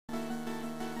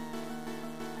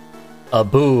A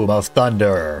boom of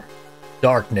thunder.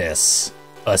 Darkness.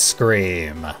 A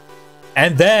scream.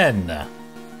 And then...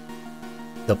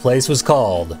 the place was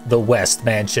called the West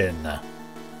Mansion.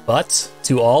 But,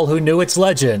 to all who knew its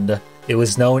legend, it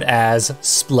was known as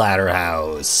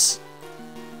Splatterhouse.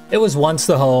 It was once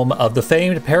the home of the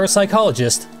famed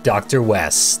parapsychologist Dr.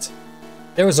 West.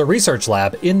 There was a research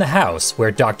lab in the house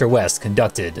where Dr. West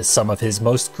conducted some of his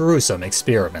most gruesome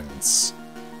experiments.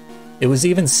 It was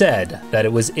even said that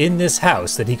it was in this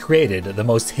house that he created the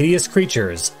most hideous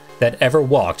creatures that ever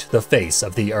walked the face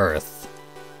of the earth.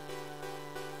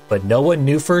 But no one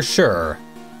knew for sure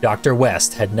Dr.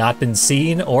 West had not been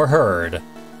seen or heard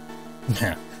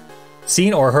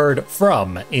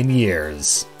from in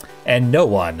years, and no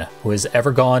one who has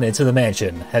ever gone into the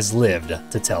mansion has lived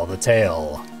to tell the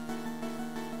tale.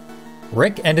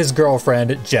 Rick and his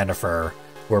girlfriend, Jennifer,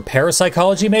 were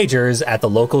parapsychology majors at the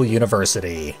local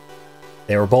university.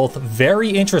 They were both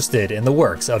very interested in the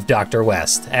works of Dr.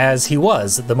 West, as he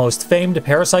was the most famed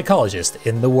parapsychologist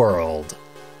in the world.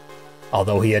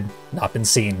 Although he had not been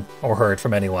seen or heard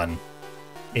from anyone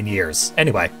in years.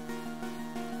 Anyway.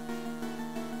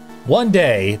 One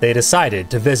day, they decided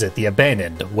to visit the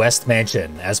abandoned West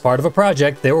Mansion as part of a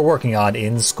project they were working on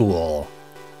in school.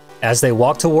 As they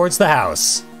walked towards the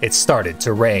house, it started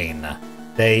to rain.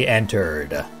 They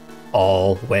entered.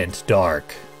 All went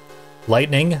dark.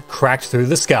 Lightning cracked through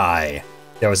the sky.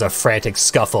 There was a frantic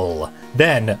scuffle,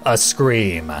 then a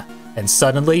scream, and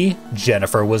suddenly,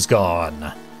 Jennifer was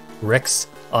gone. Rick's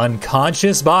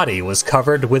unconscious body was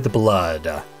covered with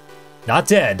blood. Not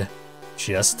dead,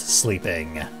 just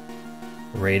sleeping.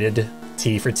 Rated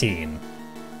T for teen.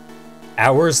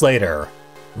 Hours later,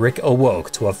 Rick awoke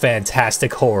to a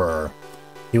fantastic horror.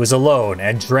 He was alone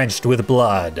and drenched with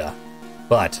blood.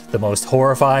 But the most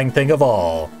horrifying thing of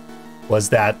all was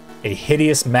that a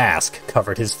hideous mask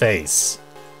covered his face.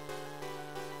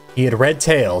 He had read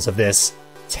tales of this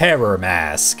terror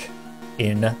mask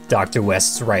in Dr.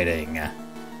 West's writing.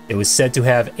 It was said to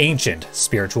have ancient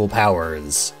spiritual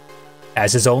powers.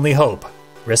 As his only hope,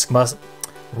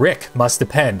 Rick must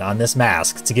depend on this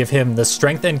mask to give him the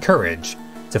strength and courage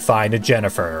to find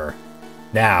Jennifer.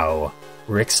 Now,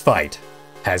 Rick's fight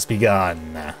has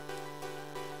begun.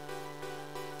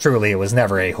 Truly, it was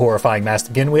never a horrifying mask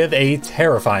to begin with, a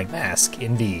terrifying mask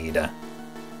indeed.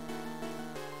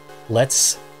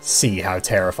 Let's see how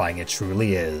terrifying it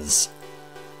truly is.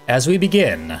 As we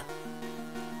begin,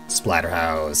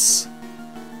 Splatterhouse.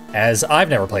 As I've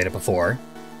never played it before.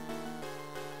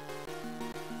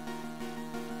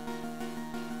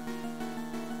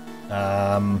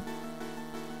 How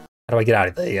do I get out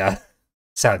of the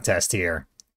sound test here?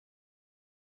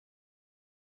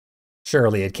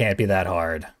 Surely it can't be that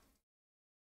hard.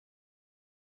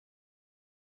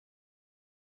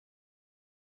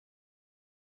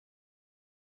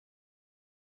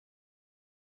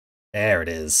 There it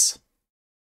is.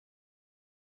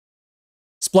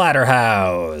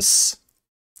 Splatterhouse.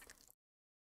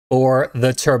 For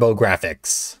the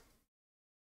TurboGrafx.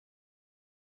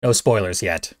 No spoilers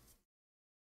yet.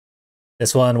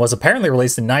 This one was apparently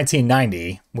released in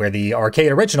 1990, where the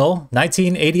arcade original,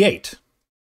 1988.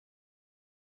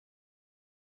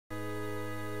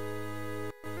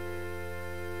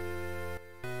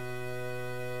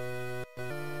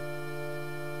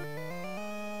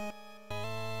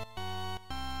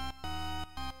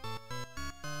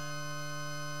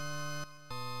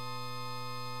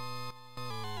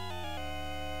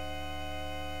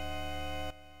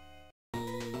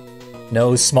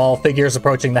 No small figures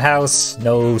approaching the house,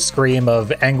 no scream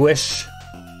of anguish.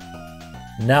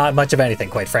 Not much of anything,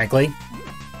 quite frankly.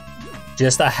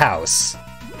 Just a house,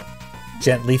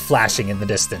 gently flashing in the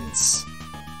distance.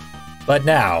 But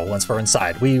now, once we're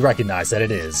inside, we recognize that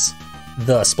it is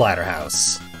the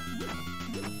Splatterhouse.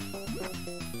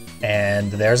 And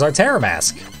there's our terror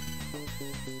mask.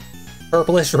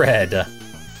 Purplish red.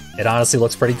 It honestly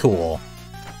looks pretty cool.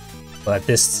 But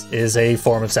this is a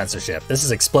form of censorship. This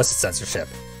is explicit censorship.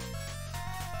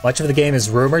 Much of the game is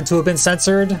rumored to have been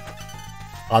censored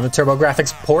on the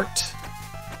TurboGrafx port,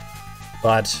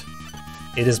 but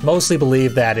it is mostly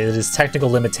believed that it is technical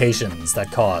limitations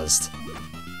that caused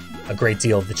a great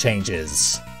deal of the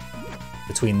changes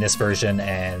between this version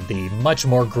and the much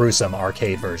more gruesome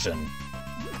arcade version.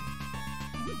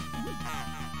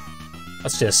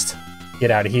 Let's just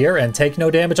get out of here and take no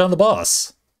damage on the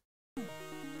boss.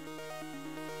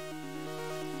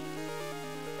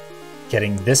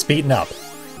 Getting this beaten up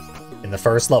in the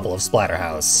first level of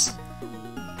Splatterhouse.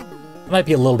 It might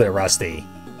be a little bit rusty.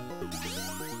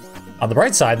 On the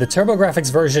bright side, the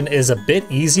TurboGrafx version is a bit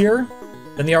easier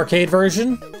than the arcade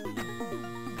version.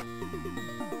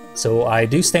 So I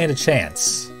do stand a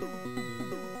chance.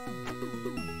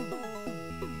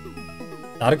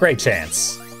 Not a great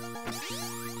chance.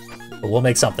 But we'll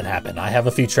make something happen. I have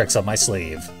a few tricks up my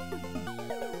sleeve.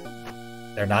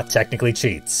 They're not technically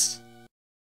cheats.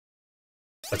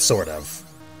 But sort of.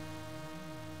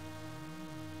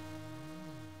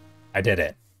 I did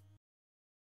it.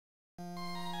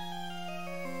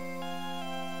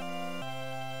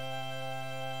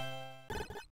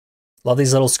 Love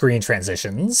these little screen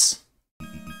transitions.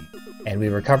 And we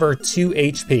recover 2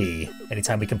 HP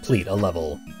anytime we complete a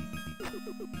level.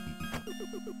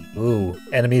 Ooh,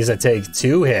 enemies that take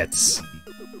 2 hits.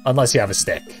 Unless you have a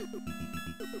stick.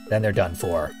 Then they're done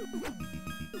for.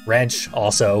 Wrench,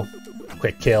 also.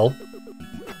 Quick kill.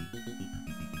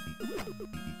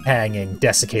 Hanging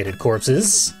desiccated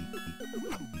corpses.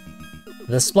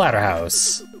 The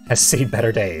Splatterhouse has seen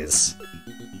better days.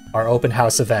 Our open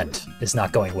house event is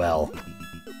not going well.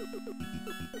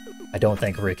 I don't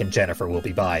think Rick and Jennifer will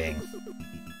be buying.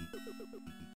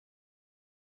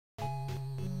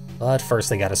 But first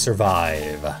they gotta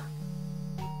survive.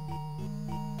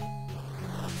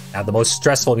 Now the most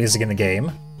stressful music in the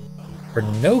game, for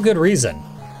no good reason.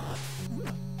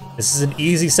 This is an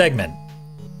easy segment,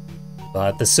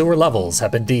 but the sewer levels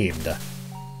have been deemed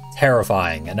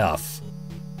terrifying enough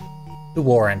to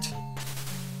warrant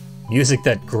music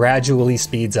that gradually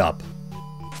speeds up.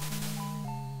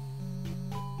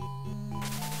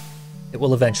 It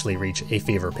will eventually reach a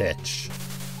fever pitch.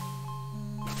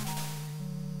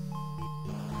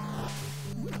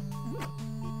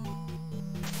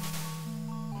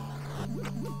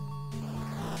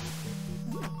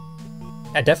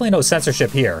 Yeah, definitely no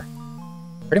censorship here.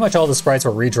 Pretty much all the sprites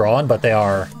were redrawn, but they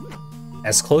are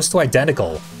as close to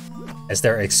identical as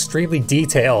their extremely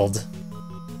detailed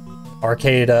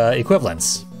arcade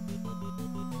equivalents.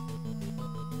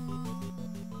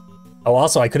 Oh,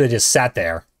 also, I could have just sat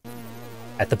there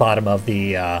at the bottom of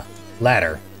the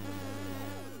ladder.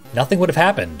 Nothing would have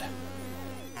happened.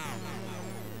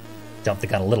 Jumped the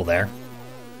gun a little there.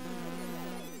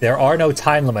 There are no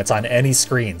time limits on any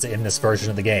screens in this version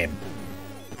of the game.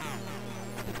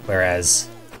 Whereas,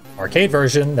 arcade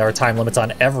version, there are time limits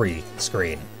on every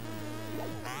screen.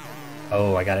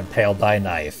 Oh, I got impaled by a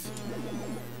knife.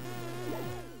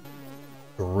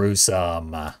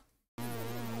 Gruesome.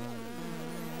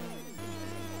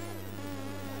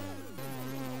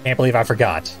 Can't believe I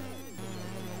forgot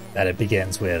that it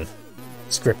begins with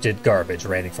scripted garbage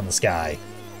raining from the sky.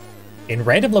 In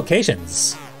random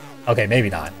locations. Okay, maybe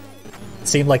not. It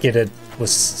seemed like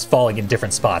was falling in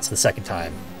different spots the second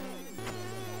time.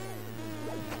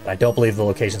 But I don't believe the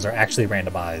locations are actually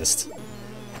randomized.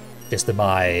 Just that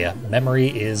my memory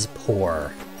is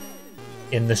poor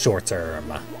in the short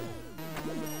term.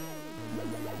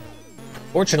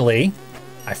 Fortunately,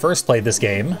 I first played this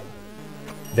game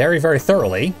very, very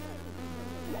thoroughly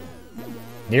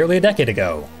nearly a decade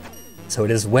ago, so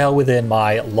it is well within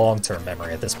my long-term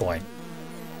memory at this point.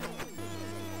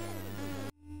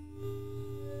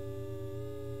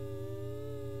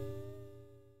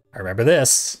 I remember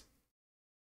this.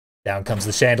 Down comes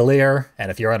the chandelier, and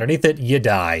if you're underneath it, you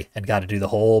die, and gotta do the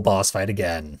whole boss fight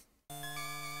again.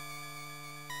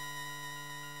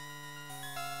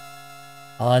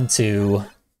 On to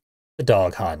the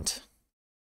dog hunt.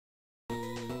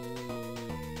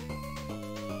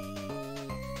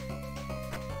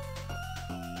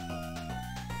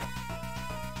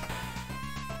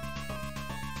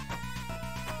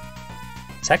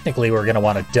 Technically, we're gonna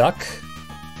want to duck,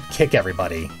 kick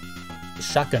everybody. The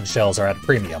shotgun shells are at a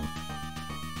premium.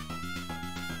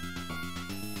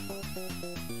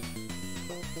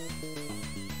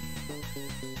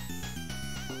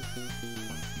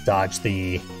 Dodge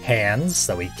the hands,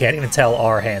 that we can't even tell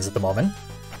are hands at the moment.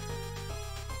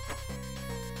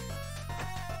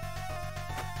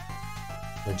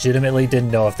 Legitimately didn't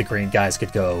know if the green guys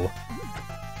could go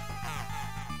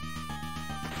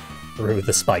through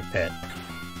the spike pit.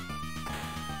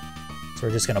 So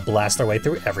we're just gonna blast our way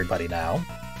through everybody now.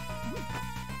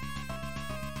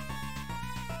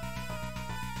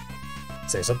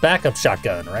 So there's a backup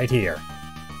shotgun right here.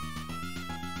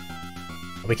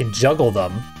 We can juggle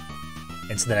them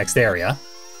into the next area,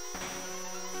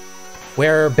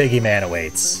 where Biggie Man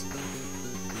awaits.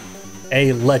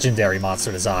 A legendary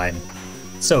monster design.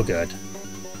 So good.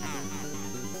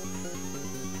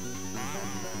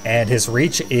 And his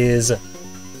reach is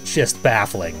just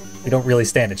baffling. We don't really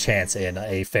stand a chance in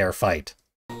a fair fight.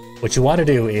 What you want to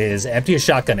do is empty a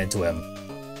shotgun into him.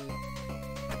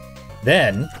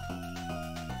 Then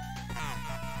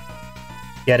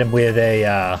get him with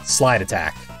a slide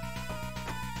attack.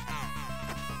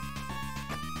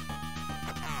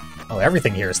 Oh,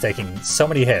 everything here is taking so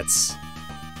many hits.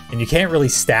 And you can't really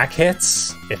stack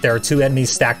hits. If there are two enemies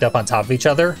stacked up on top of each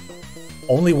other,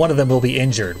 only one of them will be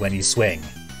injured when you swing.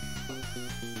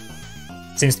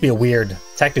 Seems to be a weird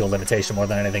technical limitation more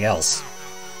than anything else.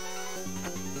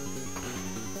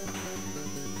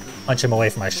 Punch him away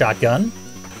from my shotgun.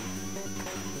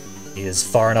 He is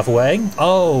far enough away.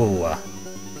 Oh!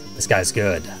 This guy's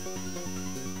good.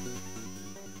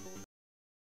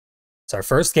 It's our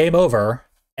first game over,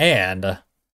 and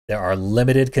there are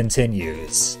limited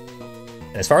continues.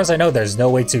 And as far as I know, there's no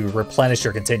way to replenish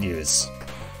your continues.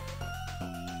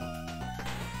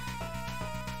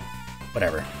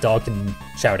 Whatever. Dog can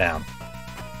chow down.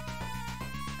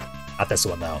 Not this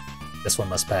one, though. This one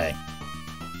must pay.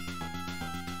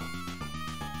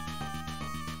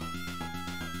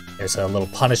 There's a little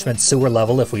punishment sewer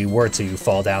level if we were to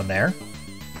fall down there.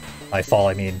 By fall,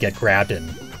 I mean get grabbed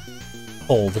and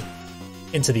pulled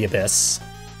into the abyss.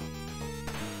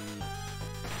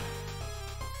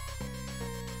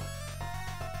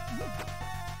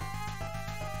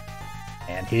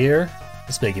 And here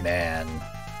is Biggie Man.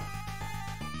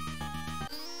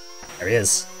 There he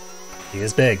is. He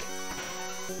is big.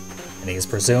 And he is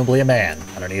presumably a man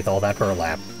underneath all that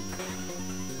burlap.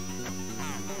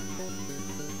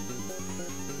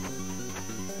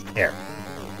 Here.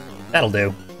 That'll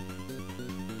do.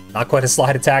 Not quite a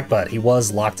slide attack, but he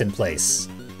was locked in place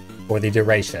for the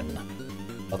duration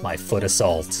of my foot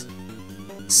assault.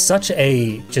 Such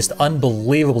a just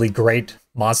unbelievably great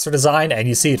monster design, and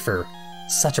you see it for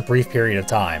such a brief period of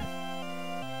time.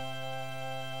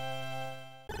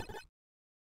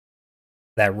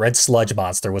 That red sludge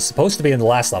monster was supposed to be in the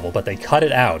last level, but they cut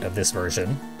it out of this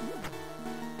version.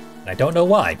 And I don't know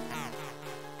why.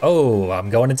 Oh, I'm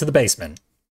going into the basement.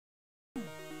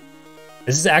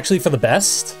 This is actually for the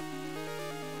best,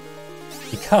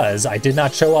 because I did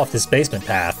not show off this basement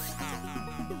path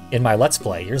in my Let's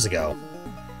Play years ago.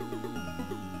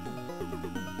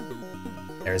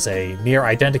 There's a near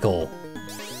identical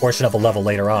portion of a level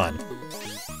later on,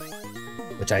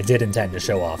 which I did intend to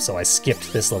show off, so I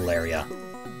skipped this little area.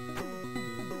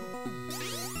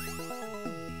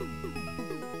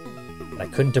 But I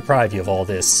couldn't deprive you of all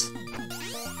this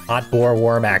hot boar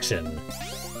worm action.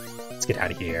 Let's get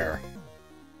out of here.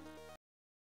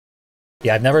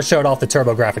 Yeah, I've never showed off the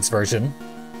TurboGrafx version.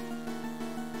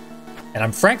 And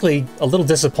I'm frankly a little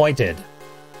disappointed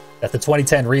that the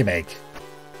 2010 remake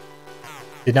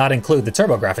did not include the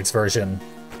TurboGrafx version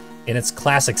in its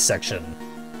classics section.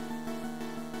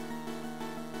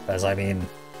 Because, I mean,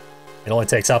 it only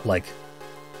takes up like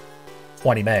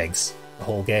 20 megs, the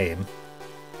whole game.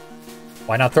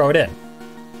 Why not throw it in?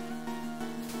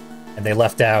 And they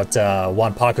left out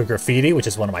Wanpaku Graffiti, which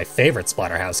is one of my favorite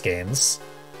Splatterhouse games.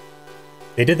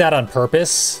 They did that on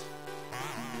purpose,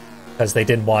 because they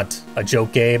didn't want a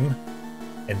joke game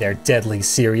in their deadly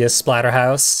serious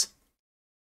Splatterhouse.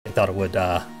 They thought it would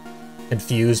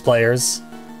confuse players.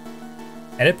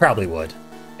 And it probably would.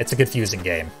 It's a confusing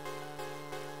game.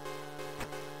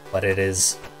 But it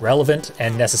is relevant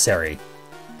and necessary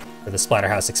for the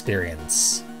Splatterhouse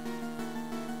experience.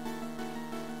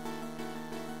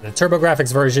 The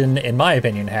TurboGrafx version, in my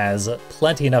opinion, has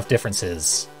plenty enough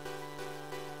differences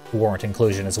to warrant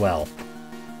inclusion as well.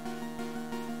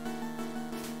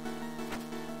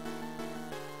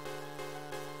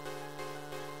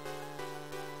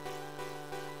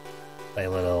 Play a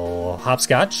little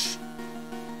hopscotch.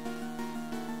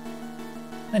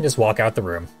 And just walk out the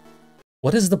room.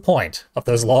 What is the point of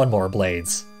those lawnmower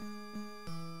blades?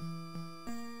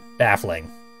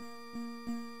 Baffling.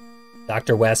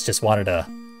 Dr. West just wanted to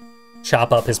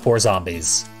chop up his poor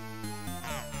zombies.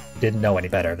 Didn't know any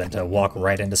better than to walk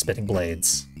right into spitting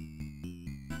blades.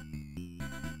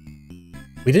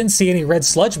 We didn't see any red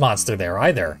sludge monster there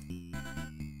either.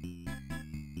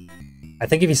 I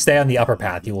think if you stay on the upper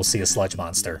path, you will see a sludge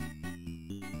monster.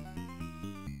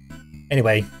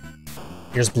 Anyway,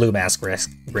 here's Blue Mask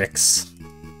Ricks.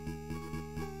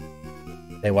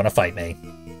 They want to fight me.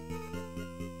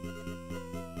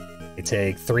 They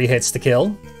take 3 hits to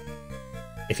kill.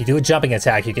 If you do a jumping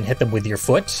attack, you can hit them with your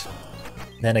foot.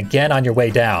 Then again on your way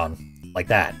down, like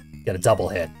that. Get a double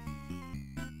hit.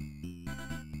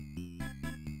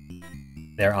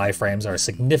 Their iframes are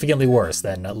significantly worse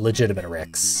than legitimate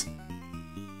Ricks.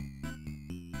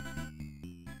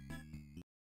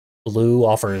 Blue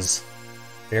offers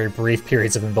very brief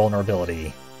periods of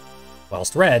invulnerability,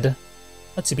 whilst red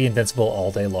lets you be invincible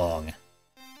all day long.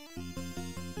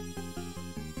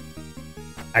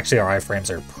 Actually, our iframes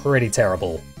are pretty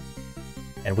terrible,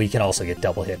 and we can also get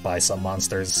double hit by some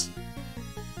monsters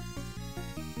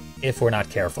if we're not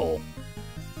careful.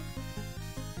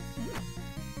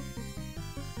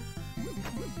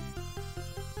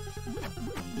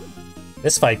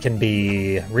 This fight can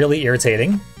be really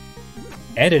irritating,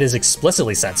 and it is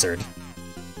explicitly censored.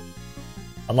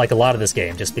 Unlike a lot of this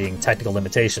game just being technical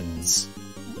limitations.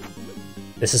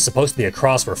 This is supposed to be a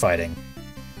cross we're fighting.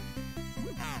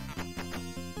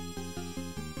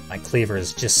 My cleaver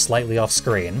is just slightly off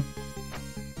screen.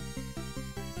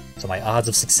 So my odds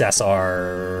of success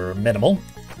are minimal.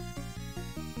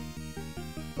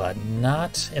 But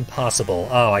not impossible.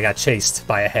 Oh, I got chased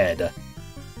by a head.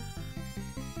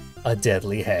 A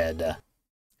deadly head.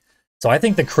 So I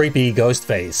think the creepy ghost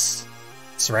face,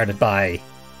 surrounded by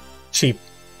cheap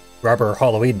rubber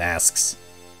Halloween masks,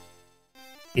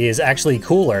 is actually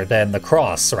cooler than the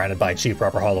cross surrounded by cheap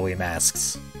rubber Halloween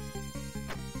masks.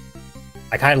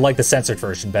 I kind of like the censored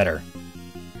version better.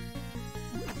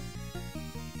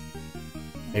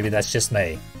 Maybe that's just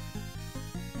me.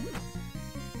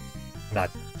 I'm not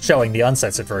showing the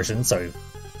uncensored version, so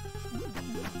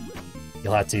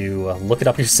you'll have to look it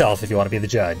up yourself if you want to be the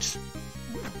judge.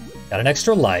 Got an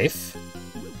extra life.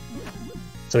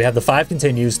 So we have the 5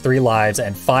 continues, 3 lives,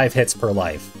 and 5 hits per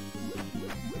life.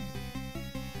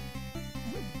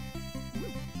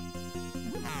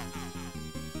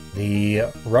 The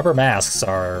rubber masks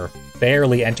are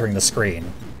barely entering the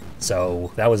screen,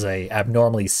 so that was a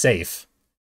abnormally safe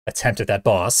attempt at that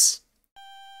boss.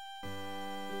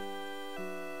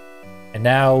 And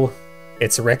now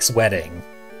it's Rick's wedding.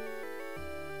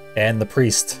 And the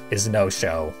priest is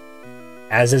no-show,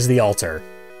 as is the altar.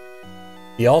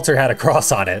 The altar had a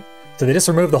cross on it, so they just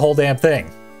removed the whole damn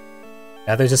thing.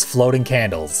 Now there's just floating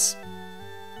candles.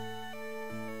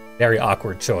 Very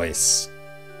awkward choice.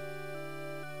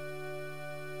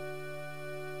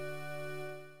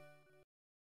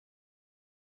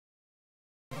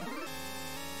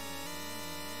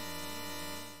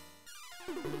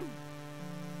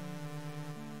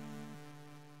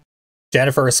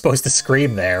 Jennifer is supposed to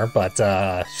scream there, but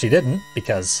she didn't,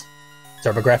 because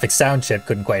TurboGrafx sound chip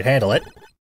couldn't quite handle it.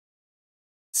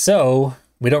 So,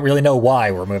 we don't really know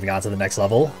why we're moving on to the next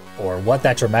level, or what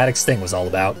that dramatic sting was all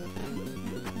about.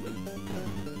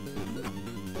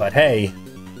 But hey,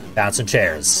 bouncing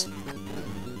chairs.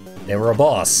 They were a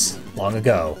boss long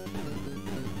ago.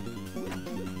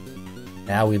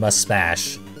 Now we must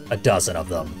smash a dozen of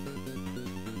them.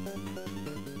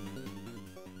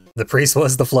 The priest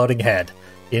was the floating head,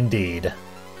 indeed.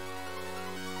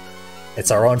 It's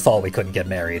our own fault we couldn't get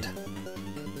married.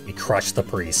 We crushed the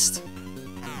priest.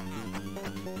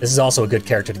 This is also a good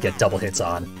character to get double hits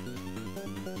on.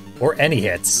 Or any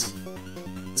hits.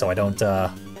 So I don't,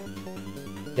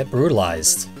 get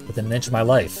brutalized within an inch of my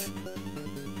life.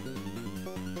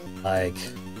 Like,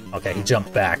 okay, he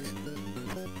jumped back.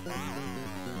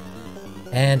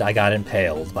 And I got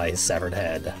impaled by his severed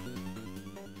head.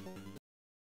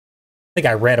 I think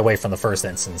I ran away from the first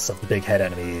instance of the big head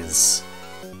enemies.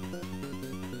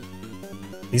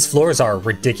 These floors are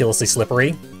ridiculously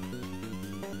slippery.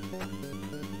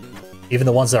 Even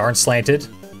the ones that aren't slanted,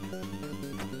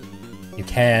 you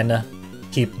can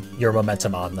keep your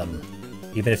momentum on them,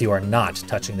 even if you are not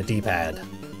touching the D-pad.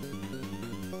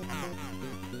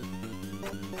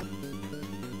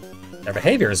 Their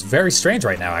behavior is very strange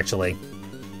right now, actually.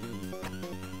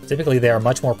 Typically they are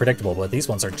much more predictable, but these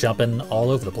ones are jumping all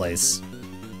over the place.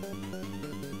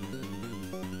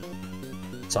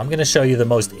 So I'm going to show you the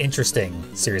most interesting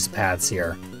series of paths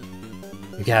here.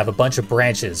 You can have a bunch of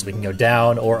branches. We can go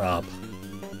down or up.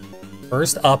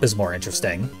 First, up is more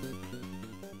interesting.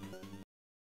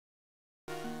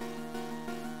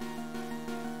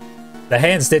 The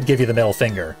hands did give you the middle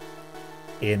finger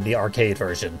in the arcade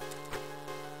version.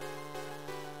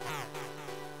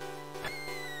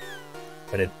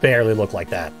 But it barely looked like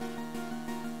that.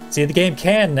 See, the game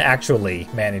can actually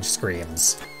manage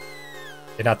screams.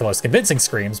 They're not the most convincing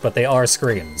screams, but they are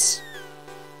screams.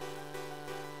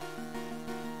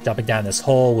 Jumping down this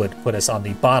hole would put us on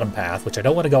the bottom path, which I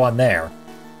don't want to go on there.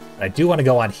 But I do want to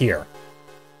go on here.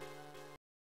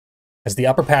 As the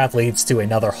upper path leads to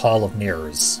another hall of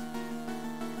mirrors.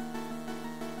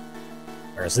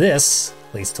 Whereas this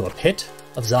leads to a pit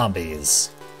of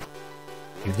zombies.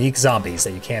 Unique zombies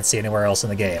that you can't see anywhere else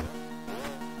in the game.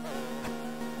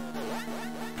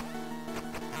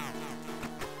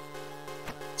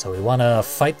 So we want to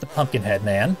fight the Pumpkinhead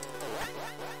Man,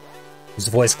 whose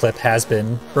voice clip has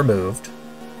been removed.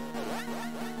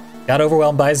 Got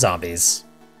overwhelmed by zombies.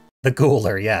 The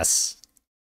Ghouler, yes.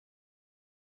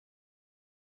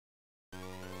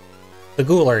 The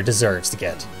Ghouler deserves to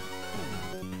get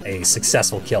a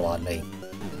successful kill on me.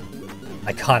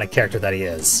 Iconic character that he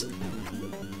is.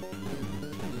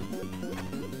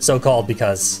 So-called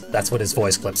because that's what his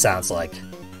voice clip sounds like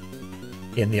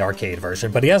in the arcade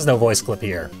version, but he has no voice clip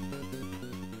here.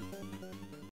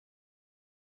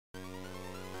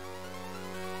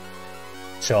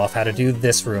 Show off how to do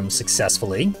this room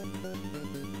successfully.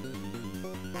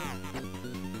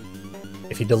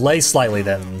 If you delay slightly,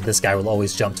 then this guy will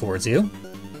always jump towards you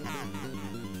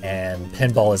and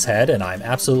pinball his head, and I'm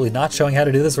absolutely not showing how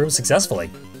to do this room successfully.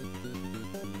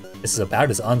 This is about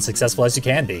as unsuccessful as you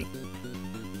can be.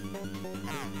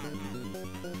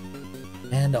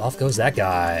 And off goes that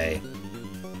guy.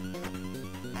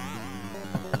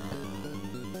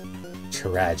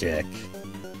 Tragic.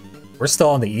 We're still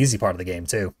on the easy part of the game,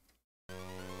 too.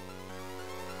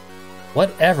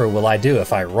 Whatever will I do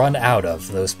if I run out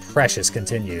of those precious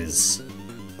continues?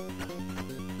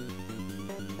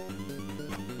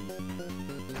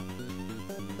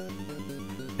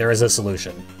 There is a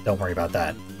solution. Don't worry about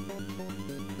that.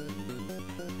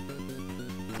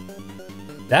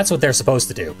 That's what they're supposed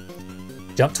to do.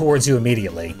 Jump towards you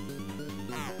immediately.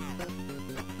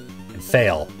 And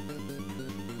fail.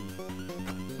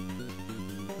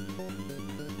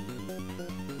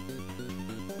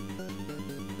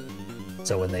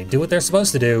 So when they do what they're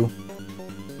supposed to do,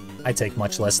 I take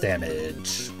much less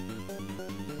damage.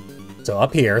 So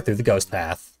up here, through the ghost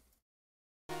path.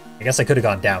 I guess I could have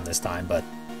gone down this time, but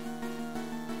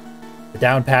the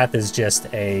down path is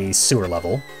just a sewer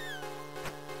level.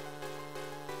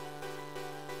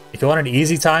 If you want an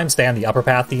easy time, stay on the upper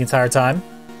path the entire time.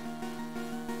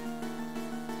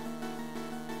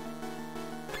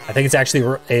 I think it's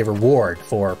actually a reward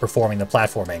for performing the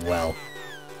platforming well,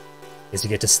 is you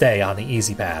get to stay on the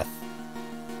easy path.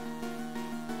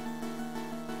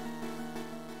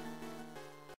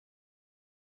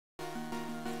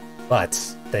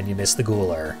 But then you miss the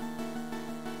ghouler.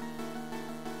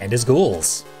 And his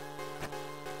ghouls.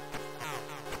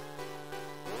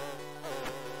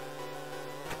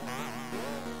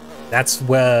 That's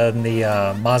when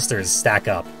the monsters stack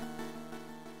up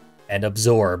and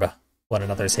absorb one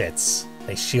another's hits.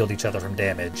 They shield each other from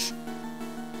damage.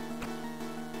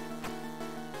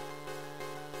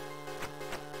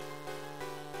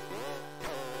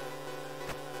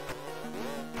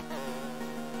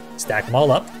 Stack them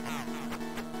all up.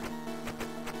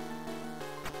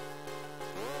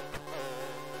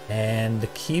 And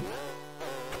keep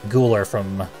Ghouler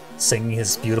from singing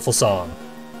his beautiful song.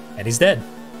 And he's dead.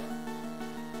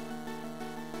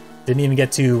 Didn't even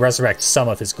get to resurrect some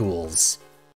of his ghouls.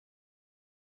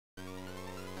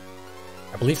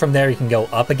 I believe from there you can go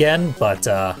up again, but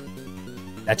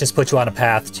that just puts you on a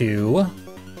path to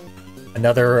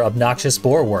another obnoxious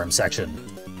boar worm section.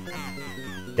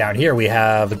 Down here we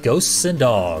have ghosts and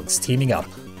dogs teaming up.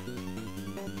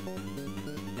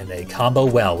 And they combo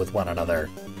well with one another.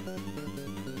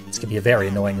 This could be a very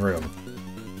annoying room.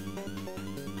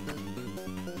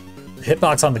 The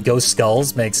hitbox on the ghost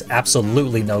skulls makes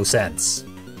absolutely no sense.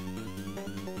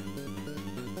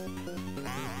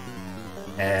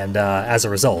 And as a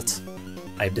result,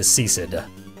 I've deceased.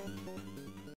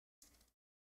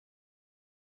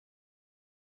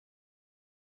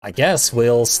 I guess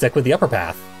we'll stick with the upper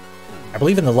path. I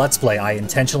believe in the Let's Play I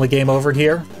intentionally game overed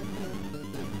here,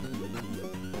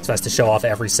 so as to show off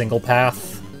every single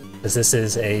path, because this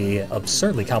is a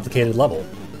absurdly complicated level.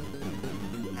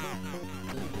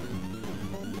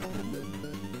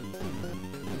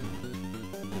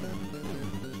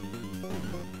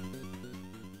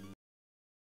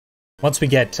 Once we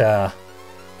get to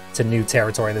new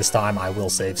territory this time, I will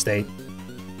save state.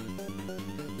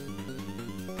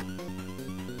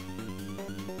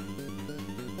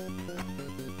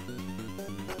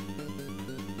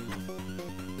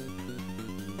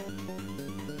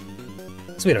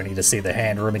 So we don't need to see the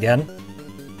hand room again.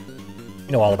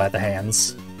 You know all about the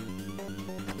hands.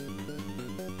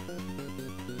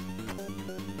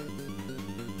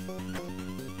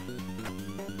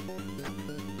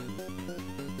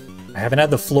 I haven't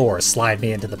had the floor slide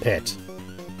me into the pit,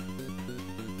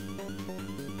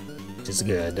 which is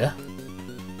good. The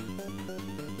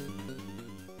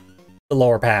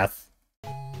lower path,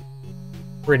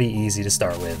 pretty easy to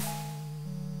start with.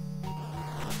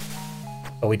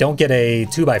 But we don't get a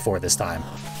 2x4 this time,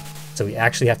 so we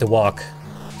actually have to walk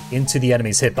into the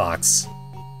enemy's hitbox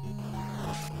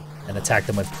and attack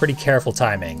them with pretty careful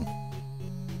timing.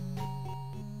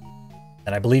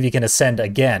 And I believe you can ascend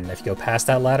again if you go past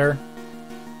that ladder.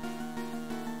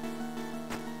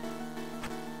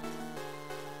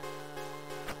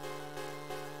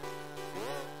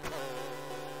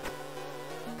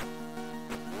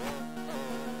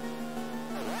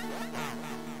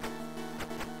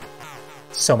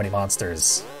 So many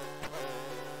monsters.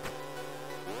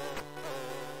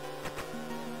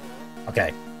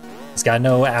 Okay. He's got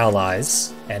no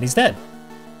allies, and he's dead.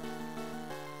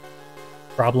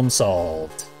 Problem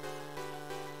solved.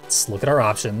 Let's look at our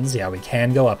options. Yeah, we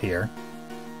can go up here.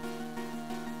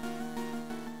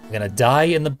 I'm gonna die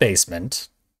in the basement.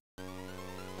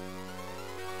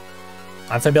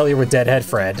 I'm familiar with Deadhead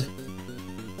Fred,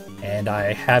 and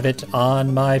I have it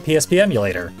on my PSP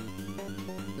emulator.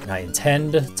 And I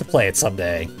intend to play it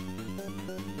someday.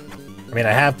 I mean,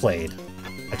 I have played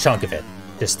a chunk of it,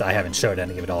 just I haven't showed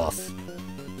any of it off.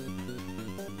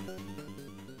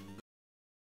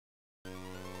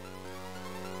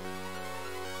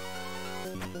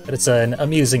 But it's an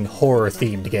amusing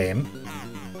horror-themed game.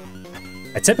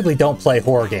 I typically don't play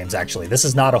horror games, actually. This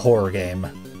is not a horror game.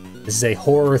 This is a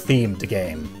horror-themed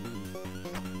game.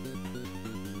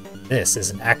 This is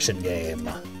an action game.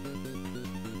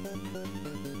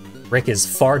 Rick is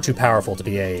far too powerful to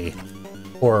be a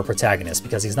horror protagonist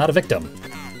because he's not a victim.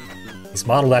 He's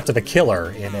modeled after the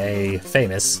killer in a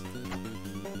famous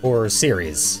horror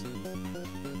series.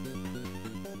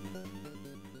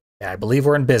 Yeah, I believe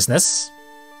we're in business.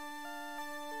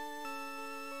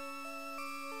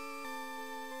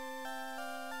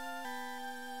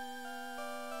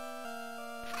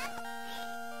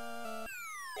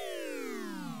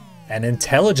 An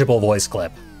intelligible voice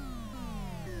clip.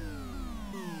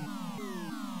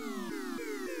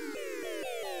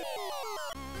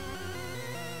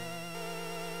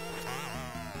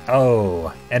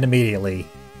 Oh, and immediately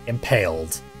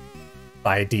impaled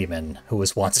by a demon who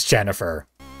was once Jennifer.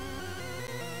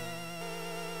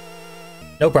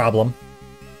 No problem.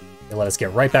 They'll let us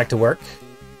get right back to work.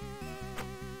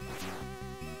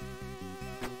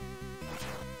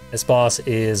 This boss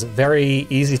is very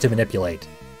easy to manipulate.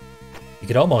 You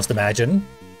could almost imagine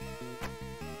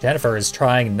Jennifer is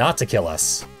trying not to kill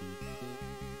us.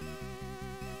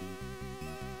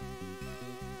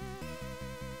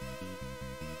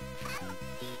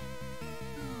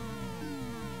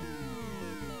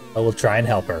 But we'll try and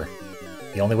help her.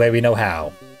 The only way we know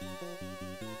how.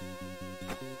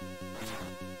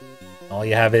 All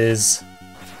you have is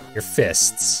your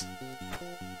fists.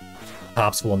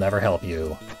 Cops will never help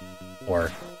you.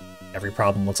 Or every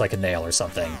problem looks like a nail or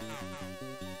something.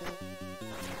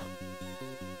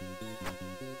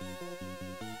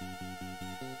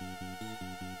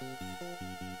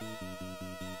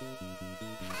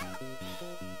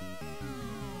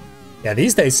 Yeah,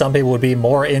 these days some people would be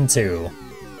more into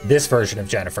this version of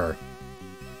Jennifer.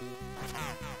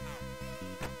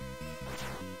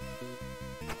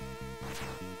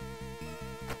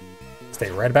 Stay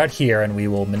right about here and we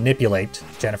will manipulate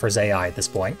Jennifer's AI at this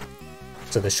point.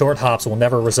 So the short hops will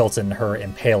never result in her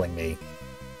impaling me.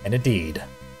 And indeed,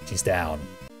 she's down.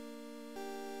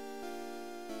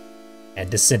 And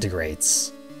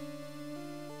disintegrates.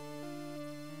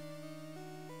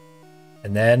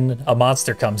 And then a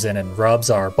monster comes in and rubs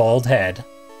our bald head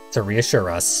to reassure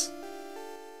us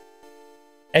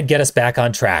and get us back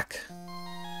on track.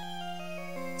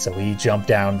 So we jump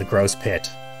down the gross pit,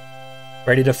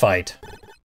 ready to fight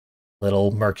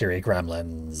little mercury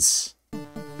gremlins.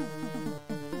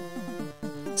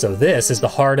 So this is the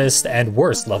hardest and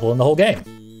worst level in the whole game.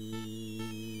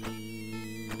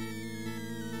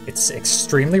 It's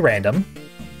extremely random.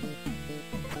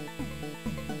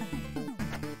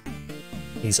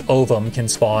 These ovum can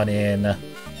spawn in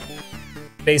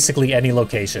basically any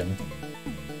location.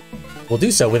 We'll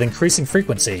do so with increasing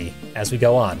frequency as we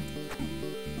go on.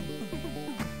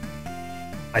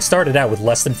 I started out with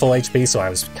less than full HP, so I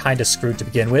was kind of screwed to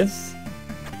begin with.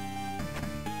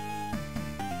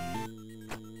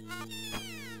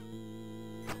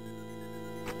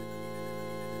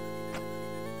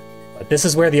 But this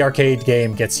is where the arcade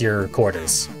game gets your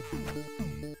quarters.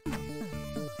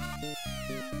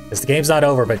 Because the game's not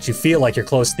over, but you feel like you're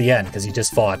close to the end because you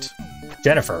just fought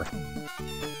Jennifer.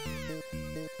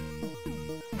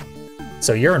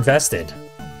 So you're invested.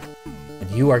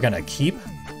 And you are gonna keep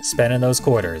spending those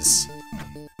quarters.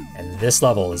 And this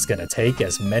level is gonna take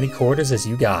as many quarters as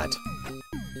you got.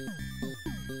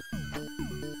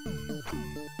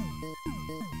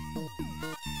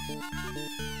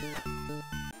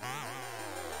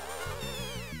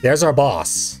 There's our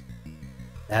boss.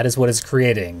 That is what is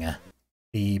creating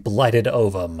the blighted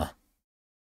ovum.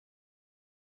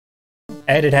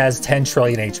 And it has 10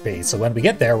 trillion HP, so when we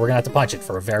get there, we're gonna have to punch it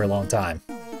for a very long time.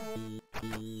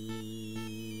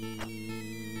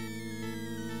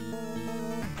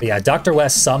 But yeah, Dr.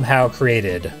 West somehow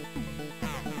created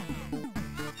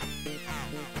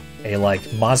a,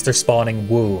 like, monster-spawning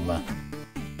womb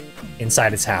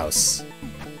inside its house.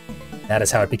 That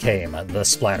is how it became the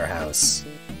Splatterhouse.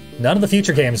 None of the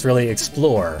future games really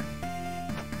explore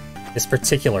this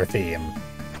particular theme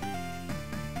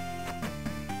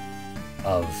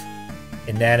of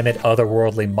inanimate,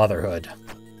 otherworldly motherhood.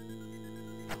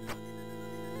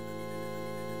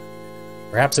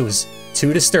 Perhaps it was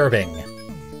too disturbing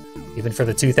even for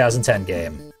the 2010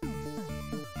 game.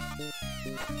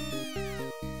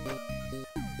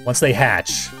 Once they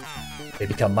hatch, they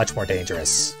become much more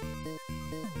dangerous.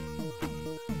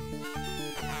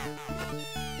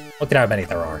 Look at how many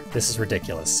there are. This is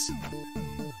ridiculous.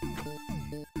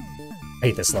 I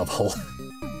hate this level.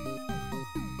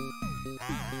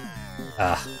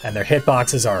 And their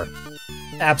hitboxes are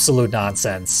absolute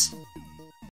nonsense.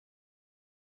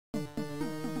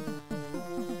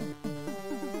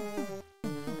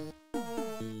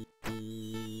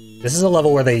 This is a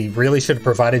level where they really should have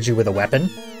provided you with a weapon,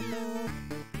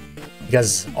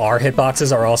 because our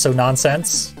hitboxes are also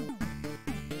nonsense.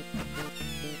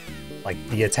 Like,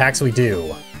 the attacks we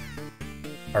do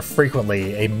are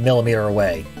frequently a millimeter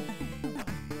away,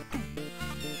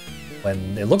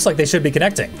 when it looks like they should be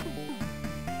connecting.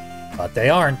 But they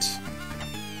aren't.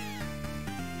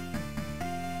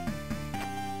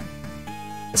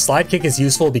 The slide kick is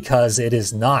useful because it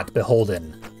is not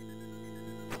beholden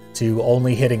to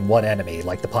only hitting one enemy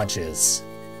like the punch is.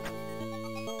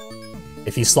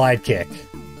 If you slide kick,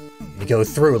 you go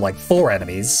through like 4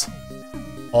 enemies,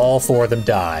 all 4 of them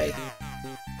die.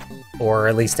 Or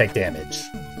at least take damage.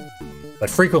 But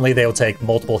frequently they will take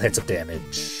multiple hits of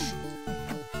damage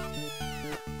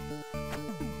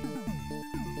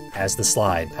as the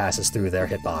slide passes through their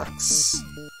hitbox.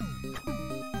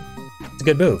 It's a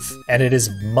good move, and it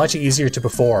is much easier to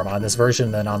perform on this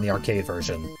version than on the arcade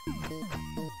version.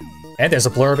 And there's a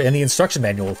blurb in the instruction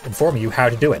manual informing you how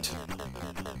to do it.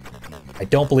 I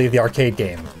don't believe the arcade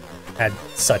game had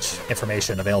such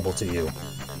information available to you.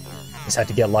 Just had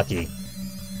to get lucky.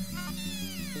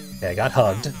 Okay, I got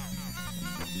hugged.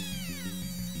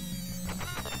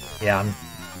 Yeah, I'm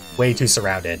way too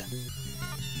surrounded.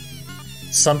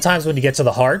 Sometimes when you get to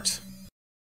the heart,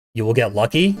 you will get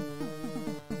lucky,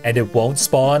 and it won't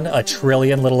spawn a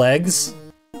trillion little eggs.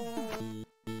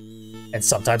 And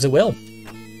sometimes it will.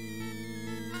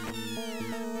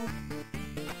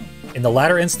 In the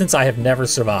latter instance, I have never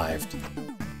survived.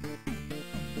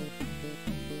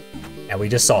 And we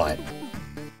just saw it.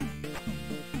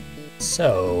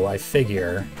 So, I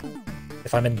figure,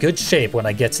 if I'm in good shape when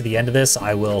I get to the end of this,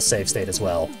 I will save state as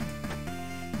well.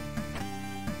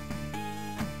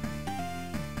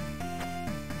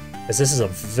 Because this is a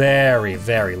very,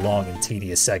 very long and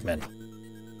tedious segment.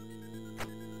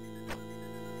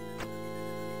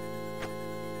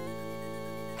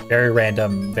 Very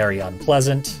random, very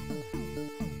unpleasant.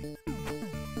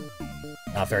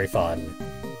 Not very fun.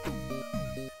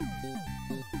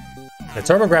 The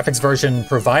TurboGrafx version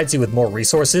provides you with more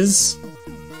resources,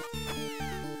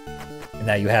 in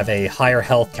that you have a higher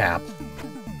health cap.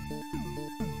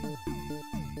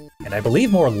 And I believe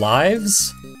more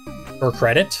lives per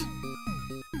credit.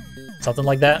 Something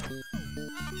like that.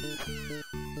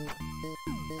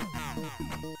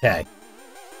 Okay.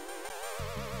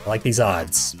 I like these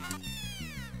odds.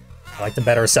 I liked them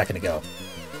better a second ago.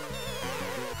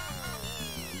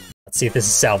 Let's see if this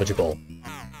is salvageable.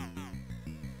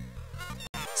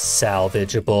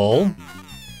 Salvageable.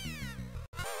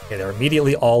 Okay, they're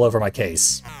immediately all over my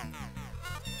case.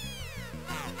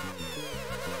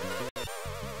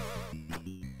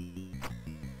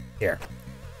 Here.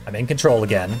 I'm in control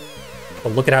again,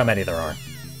 but look at how many there are.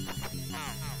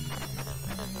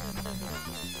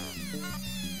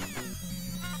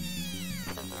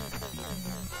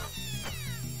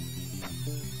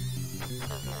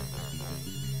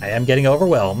 I am getting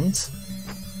overwhelmed,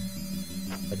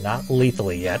 but not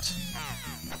lethally yet.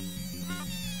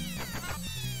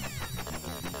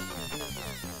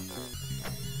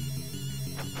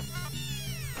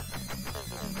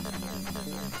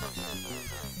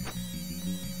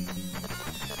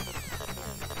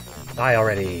 Die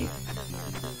already.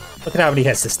 Look at how many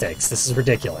hits this takes. This is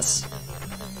ridiculous.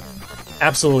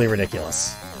 Absolutely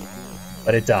ridiculous.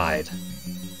 But it died.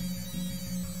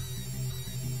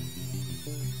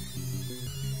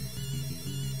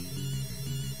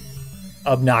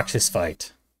 Obnoxious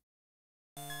fight.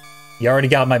 You already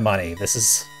got my money. This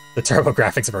is the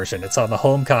TurboGrafx version. It's on the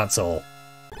home console.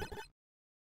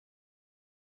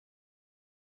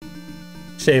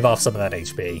 Shave off some of that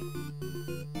HP.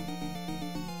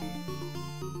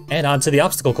 And on to the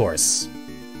obstacle course.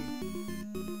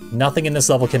 Nothing in this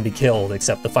level can be killed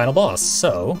except the final boss,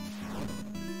 so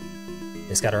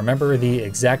just gotta remember the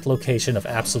exact location of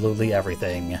absolutely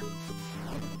everything.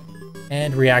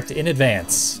 And react in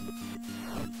advance,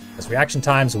 because reaction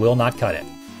times will not cut it.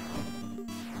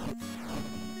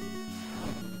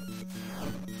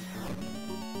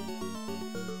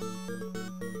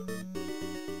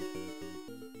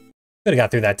 Could've got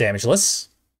through that damageless.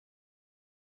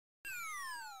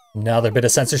 Another bit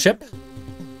of censorship.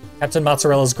 Captain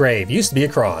Mozzarella's grave used to be a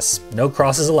cross. No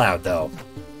crosses allowed, though.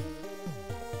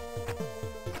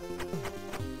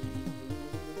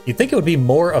 You'd think it would be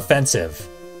more offensive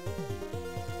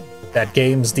that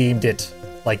games deemed it,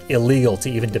 like, illegal to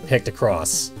even depict a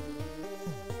cross.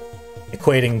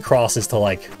 Equating crosses to,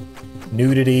 like,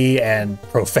 nudity and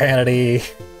profanity.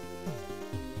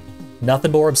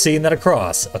 Nothing more obscene than a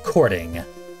cross, according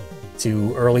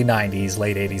to early 90s,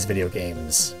 late 80s video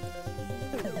games.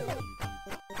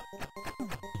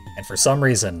 And for some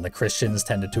reason, the Christians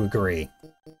tended to agree.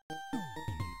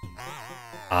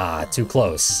 Ah, too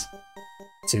close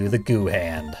to the goo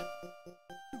hand.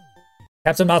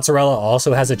 Captain Mozzarella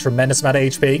also has a tremendous amount of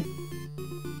HP,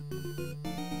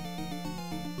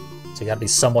 so you gotta be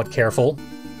somewhat careful.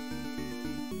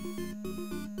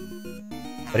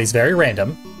 But he's very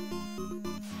random.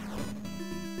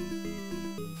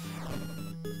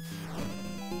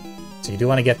 So you do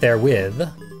want to get there with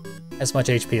as much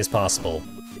HP as possible.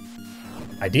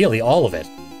 Ideally, all of it,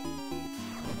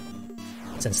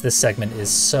 since this segment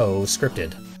is so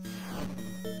scripted.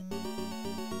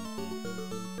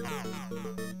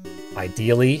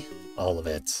 Ideally, all of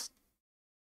it.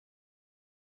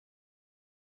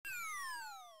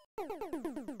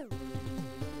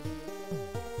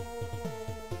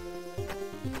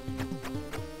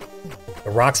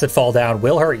 The rocks that fall down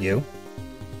will hurt you,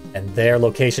 and their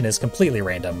location is completely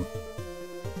random,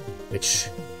 which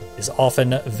is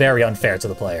often very unfair to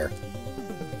the player.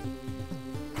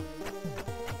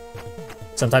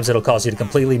 Sometimes it'll cause you to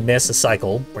completely miss a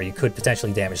cycle where you could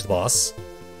potentially damage the boss.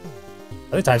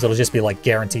 Other times it'll just be, like,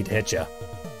 guaranteed to hit you.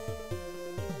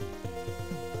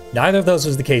 Neither of those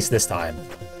was the case this time.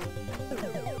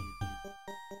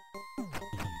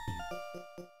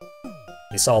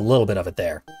 We saw a little bit of it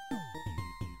there.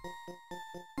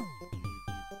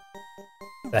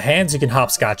 The hands you can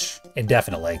hopscotch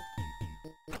indefinitely.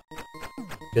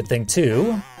 Good thing,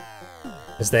 too,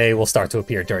 is they will start to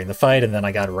appear during the fight, and then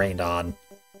I got rained on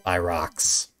by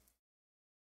rocks.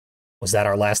 Was that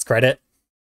our last credit?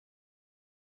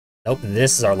 Nope,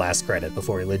 this is our last credit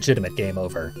before a legitimate game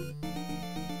over.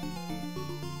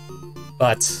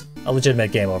 But a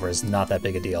legitimate game over is not that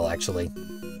big a deal, actually.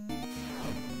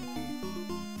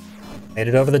 Made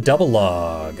it over the double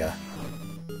log.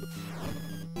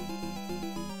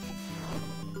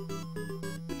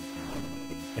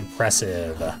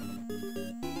 Impressive.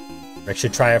 Rick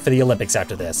should try out for the Olympics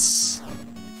after this.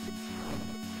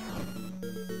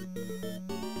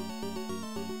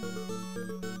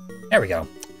 There we go.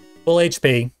 Full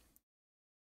HP.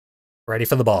 Ready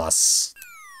for the boss.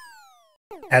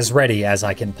 As ready as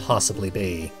I can possibly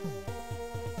be.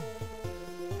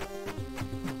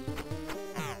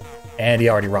 And he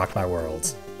already rocked my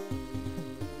world.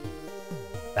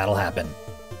 That'll happen.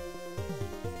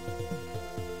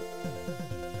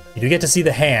 You do get to see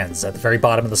the hands at the very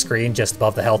bottom of the screen, just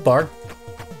above the health bar.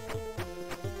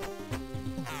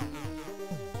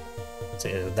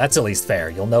 So that's at least fair.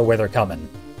 You'll know where they're coming.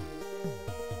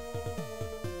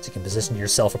 So you can position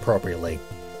yourself appropriately.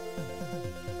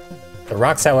 The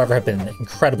rocks, however, have been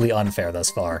incredibly unfair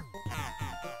thus far.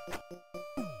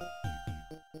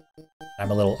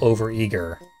 I'm a little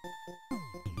over-eager.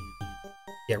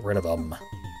 Get rid of them.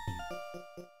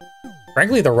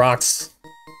 Frankly, the rocks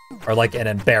are like an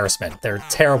embarrassment. They're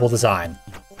terrible design.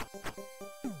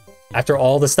 After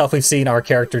all the stuff we've seen our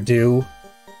character do,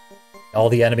 all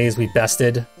the enemies we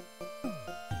bested,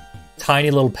 tiny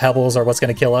little pebbles are what's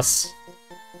going to kill us.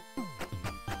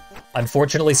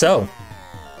 Unfortunately so.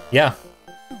 Yeah.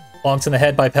 Bonked in the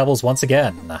head by pebbles once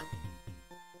again.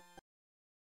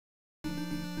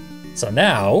 So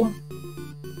now,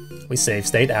 we save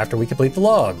state after we complete the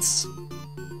logs.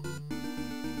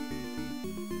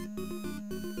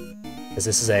 Because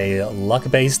this is a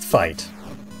luck-based fight.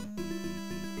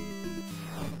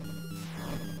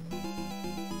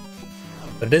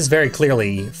 But it is very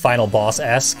clearly final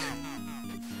boss-esque.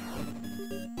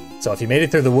 So if you made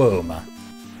it through the womb,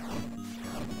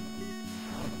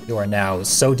 you are now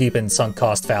so deep in sunk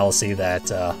cost fallacy that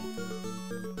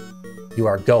you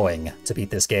are going to beat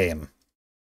this game.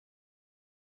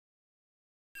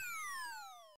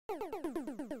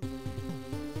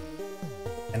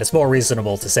 And it's more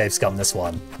reasonable to save scum this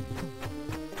one,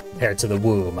 compared to the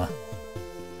womb.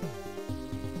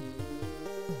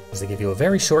 Because they give you a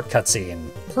very short cutscene,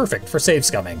 perfect for save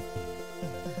scumming.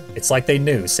 It's like they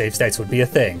knew save states would be a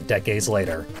thing decades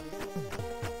later.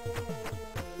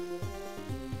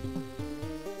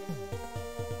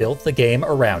 Built the game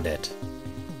around it.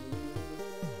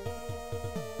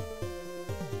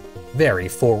 Very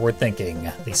forward-thinking,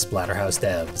 the Splatterhouse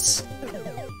devs.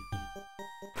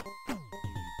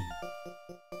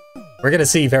 We're gonna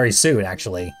see very soon,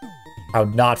 actually, how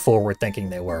not forward-thinking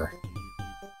they were.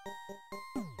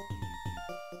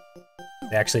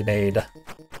 They actually made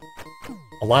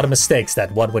a lot of mistakes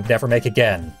that one would never make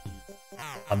again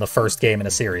on the first game in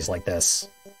a series like this.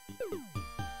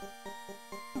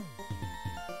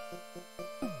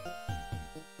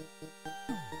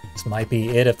 This might be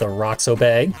it if the rocks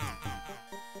obey.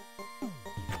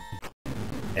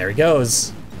 There he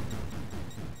goes.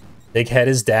 Big head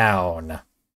is down.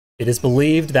 It is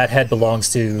believed that head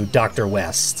belongs to Dr.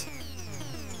 West,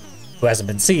 who hasn't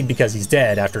been seen because he's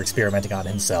dead after experimenting on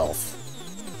himself.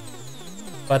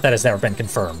 But that has never been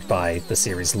confirmed by the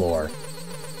series lore.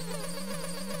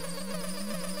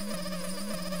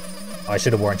 Oh, I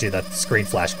should have warned you that screen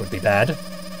flash would be bad.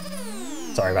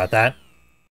 Sorry about that.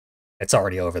 It's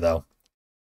already over, though.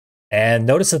 And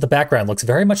notice that the background looks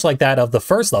very much like that of the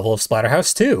first level of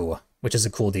Splatterhouse 2, which is a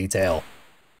cool detail.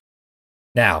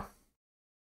 Now,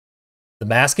 the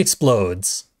mask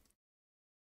explodes.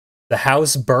 The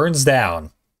house burns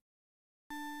down.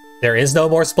 There is no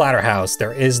more Splatterhouse.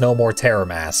 There is no more Terror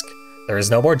Mask. There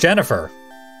is no more Jennifer.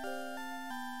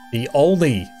 The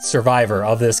only survivor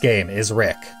of this game is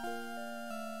Rick.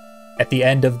 At the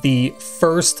end of the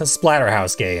first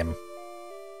Splatterhouse game,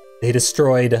 they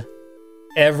destroyed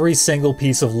every single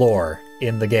piece of lore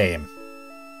in the game.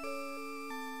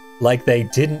 Like they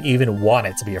didn't even want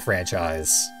it to be a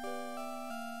franchise.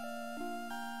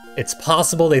 It's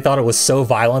possible they thought it was so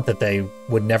violent that they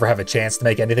would never have a chance to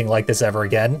make anything like this ever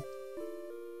again.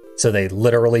 So they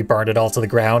literally burned it all to the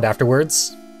ground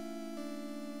afterwards.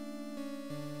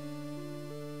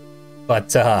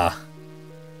 But,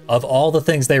 of all the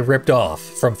things they ripped off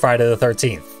from Friday the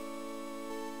 13th,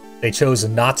 they chose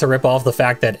not to rip off the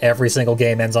fact that every single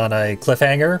game ends on a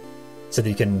cliffhanger, so that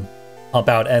you can pump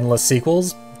out endless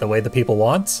sequels the way the people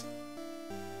want.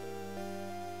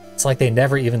 It's like they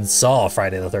never even saw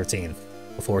Friday the 13th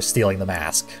before stealing the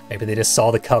mask. Maybe they just saw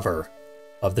the cover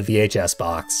of the VHS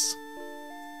box.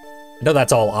 I know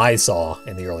that's all I saw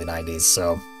in the early 90s,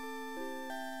 so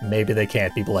maybe they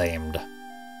can't be blamed.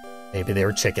 Maybe they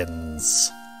were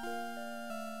chickens.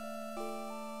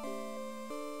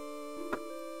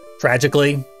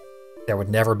 Tragically, there would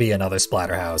never be another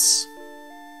Splatterhouse.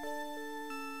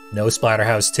 No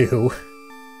Splatterhouse 2,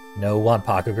 no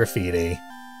Wanpaku Graffiti,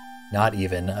 not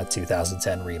even a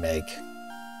 2010 remake.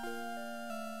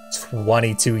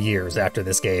 22 years after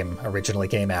this game originally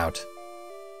came out.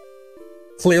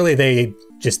 Clearly they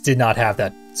just did not have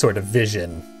that sort of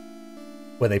vision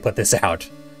when they put this out,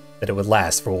 that it would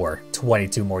last for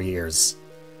 22 more years,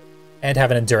 and have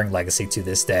an enduring legacy to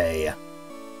this day.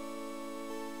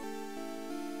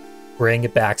 Bring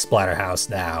back Splatterhouse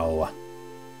now.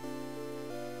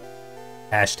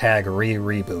 Hashtag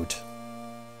re-reboot.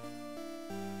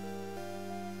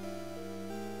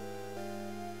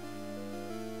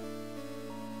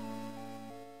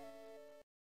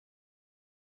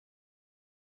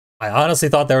 I honestly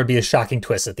thought there would be a shocking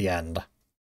twist at the end.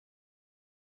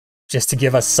 Just to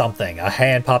give us something. A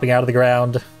hand popping out of the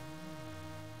ground.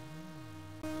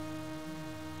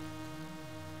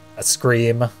 A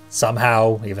scream,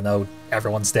 somehow, even though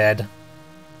everyone's dead.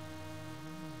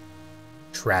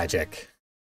 Tragic.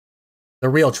 The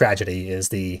real tragedy is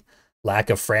the lack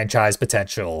of franchise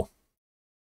potential.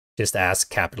 Just ask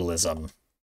capitalism.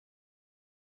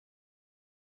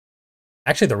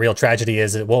 Actually, the real tragedy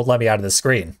is it won't let me out of the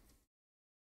screen.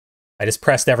 I just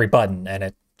pressed every button and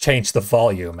it changed the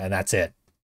volume, and that's it.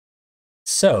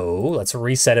 So, let's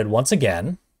reset it once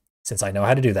again, since I know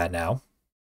how to do that now.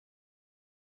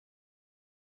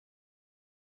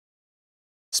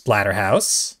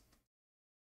 Splatterhouse.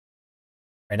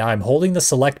 Right now I'm holding the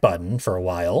select button for a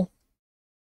while.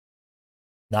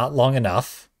 Not long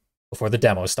enough before the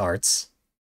demo starts.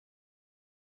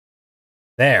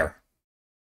 There.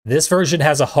 This version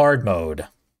has a hard mode.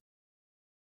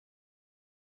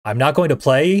 I'm not going to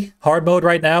play hard mode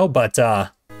right now, but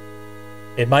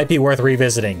it might be worth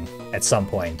revisiting at some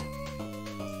point.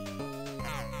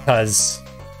 Because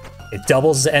it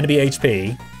doubles enemy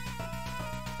HP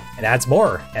and adds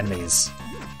more enemies.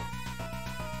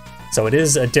 So it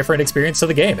is a different experience to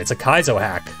the game. It's a Kaizo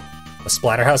hack of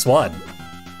Splatterhouse 1.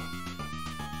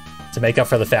 To make up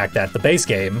for the fact that the base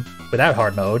game, without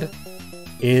hard mode,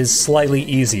 is slightly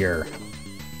easier.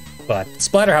 But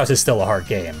Splatterhouse is still a hard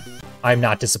game. I'm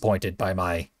not disappointed by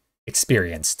my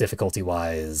experience,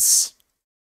 difficulty-wise.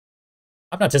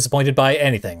 I'm not disappointed by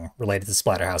anything related to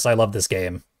Splatterhouse. I love this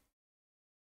game.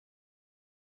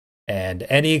 And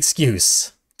any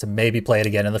excuse to maybe play it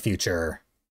again in the future.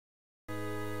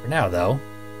 For now, though,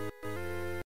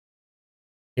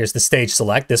 here's the stage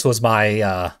select. This was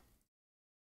my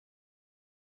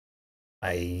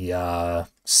a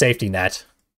safety net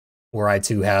were I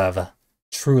to have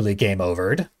truly game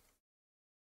overed.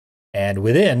 And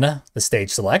within the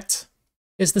stage select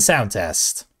is the sound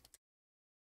test.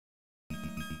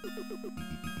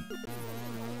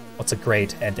 What's a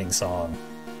great ending song?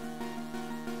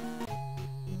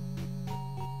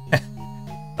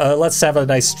 Let's have a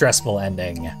nice stressful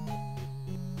ending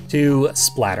to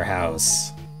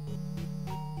Splatterhouse.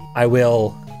 I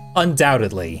will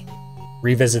undoubtedly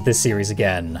revisit this series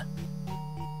again.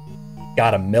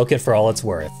 Gotta milk it for all it's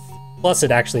worth. Plus,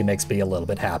 it actually makes me a little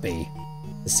bit happy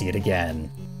to see it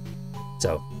again.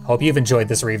 So, hope you've enjoyed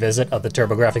this revisit of the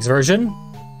TurboGrafx version.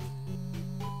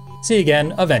 See you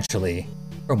again eventually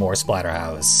for more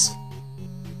Splatterhouse.